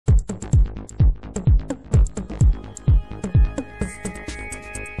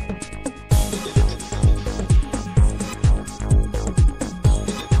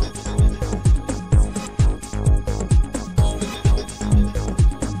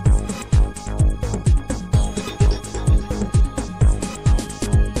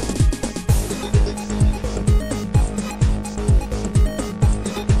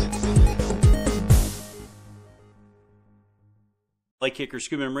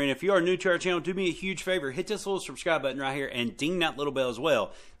LakeHickoryScuba and Marine. If you are new to our channel, do me a huge favor. Hit this little subscribe button right here and ding that little bell as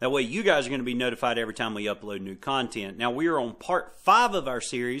well. That way you guys are going to be notified every time we upload new content. Now we are on part 5 of our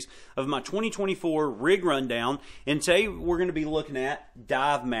series of my 2024 rig rundown. And today we're going to be looking at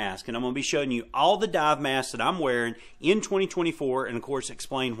dive mask. And I'm going to be showing you all the dive masks that I'm wearing in 2024 and of course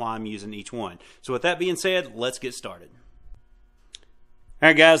explain why I'm using each one. So with that being said, let's get started.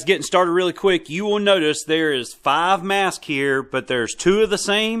 Alright guys, getting started really quick. You will notice there is 5 masks here, but there's 2 of the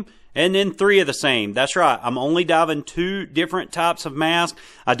same and then 3 of the same. That's right, I'm only diving 2 different types of masks.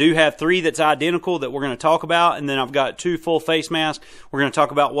 I do have 3 that's identical that we're going to talk about, and then I've got 2 full face masks. We're going to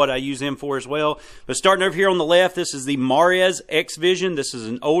talk about what I use them for as well. But starting over here on the left, this is the Mares X Vision. This is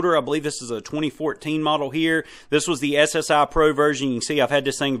an older, I believe this is a 2014 model here. This was the SSI Pro version. You can see I've had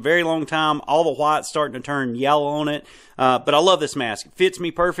this thing a very long time. All the white's starting to turn yellow on it. But I love this mask. It fits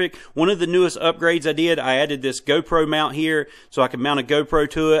me perfect. One of the newest upgrades I did, I added this GoPro mount here so I can mount a GoPro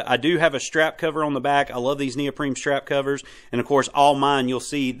to it. I do have a strap cover on the back. I love these neoprene strap covers. And of course, all mine, you'll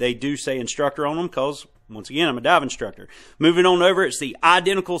see they do say instructor on them because, once again, I'm a dive instructor. Moving on over, it's the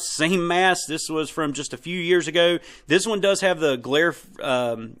identical same mask. This was from just a few years ago. This one does have the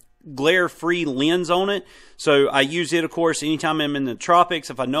glare-free lens on it. So I use it, of course, anytime I'm in the tropics.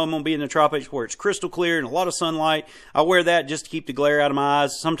 If I know I'm going to be in the tropics where it's crystal clear and a lot of sunlight, I wear that just to keep the glare out of my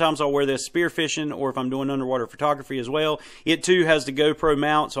eyes. Sometimes I'll wear this spearfishing or if I'm doing underwater photography as well. It too has the GoPro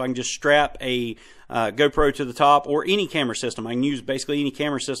mount, so I can just strap a GoPro to the top or any camera system. I can use basically any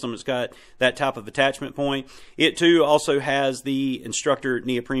camera system that's got that type of attachment point. It too also has the instructor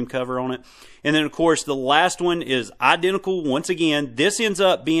neoprene cover on it. And then of course the last one is identical. Once again, this ends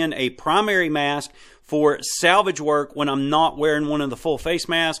up being a primary mask for salvage work when I'm not wearing one of the full face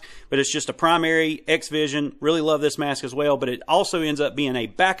masks, but it's just a primary X Vision. Really love this mask as well, but it also ends up being a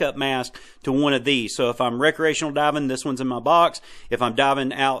backup mask to one of these. So if I'm recreational diving, this one's in my box. If I'm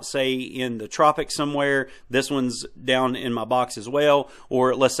diving out, say, in the tropics somewhere, this one's down in my box as well.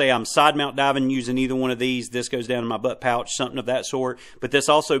 Or let's say I'm side mount diving using either one of these, this goes down in my butt pouch, something of that sort. But this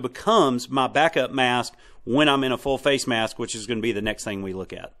also becomes my backup mask when I'm in a full face mask, which is going to be the next thing we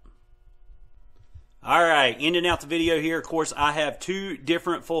look at. Alright, ending out the video here, of course, I have 2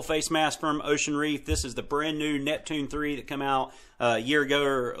 different full face masks from Ocean Reef. This is the brand new Neptune 3 that came out a year ago,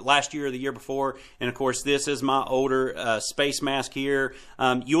 or last year or the year before. And of course, this is my older space mask here.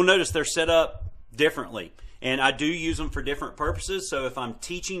 You'll notice they're set up differently. And I do use them for different purposes. So if I'm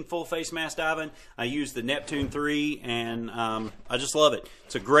teaching full face mask diving, I use the Neptune 3, and I just love it.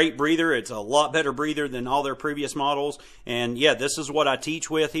 It's a great breather. It's a lot better breather than all their previous models. And yeah, this is what I teach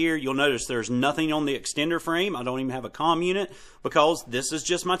with here. You'll notice there's nothing on the extender frame. I don't even have a comm unit because this is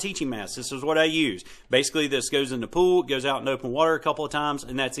just my teaching mask. This is what I use. Basically, this goes in the pool, goes out in open water a couple of times,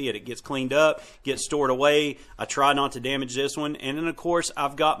 and that's it. It gets cleaned up, gets stored away. I try not to damage this one. And then, of course,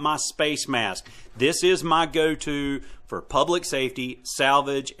 I've got my space mask. This is my go-to for public safety,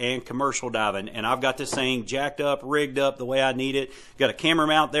 salvage, and commercial diving. And I've got this thing jacked up, rigged up the way I need it. Got a camera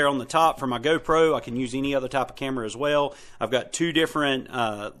mount there on the top for my GoPro. I can use any other type of camera as well. I've got 2 different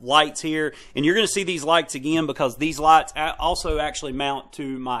lights here. And you're going to see these lights again because these lights also actually mount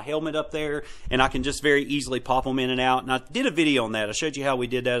to my helmet up there. And I can just very easily pop them in and out. And I did a video on that. I showed you how we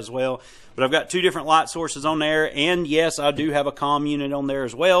did that as well. But I've got 2 different light sources on there. And yes, I do have a comm unit on there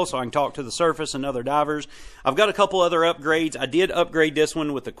as well, so I can talk to the surface and other divers. I've got a couple other upgrades. I did upgrade this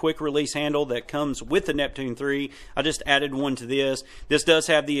one with the quick release handle that comes with the Neptune 3. I just added one to this. This does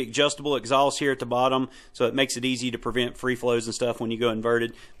have the adjustable exhaust here at the bottom, so it makes it easy to prevent free flows and stuff when you go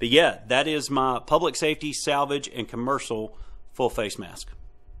inverted. But yeah, that is my public safety, salvage, and commercial full face mask.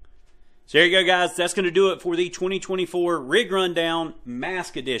 So there you go, guys. That's going to do it for the 2024 Rig Rundown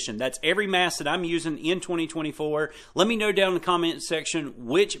Mask Edition. That's every mask that I'm using in 2024. Let me know down in the comment section,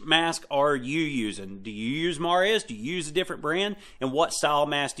 which mask are you using? Do you use Mares? Do you use a different brand? And what style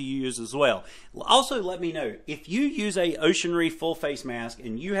mask do you use as well? Also, let me know, if you use a Ocean Reef full face mask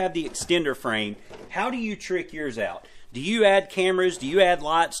and you have the extender frame, how do you trick yours out? Do you add cameras? Do you add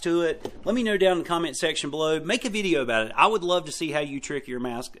lights to it? Let me know down in the comment section below. Make a video about it. I would love to see how you trick your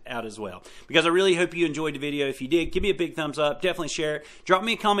mask out as well, because I really hope you enjoyed the video. If you did, give me a big thumbs up. Definitely share it. Drop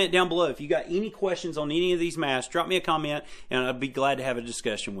me a comment down below. If you got any questions on any of these masks, drop me a comment, and I'd be glad to have a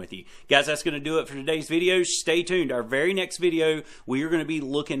discussion with you. Guys, that's going to do it for today's video. Stay tuned. Our very next video, we are going to be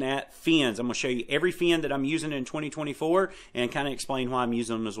looking at fins. I'm going to show you every fin that I'm using in 2024 and kind of explain why I'm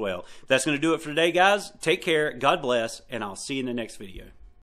using them as well. That's going to do it for today, guys. Take care. God bless. And I'll see you in the next video.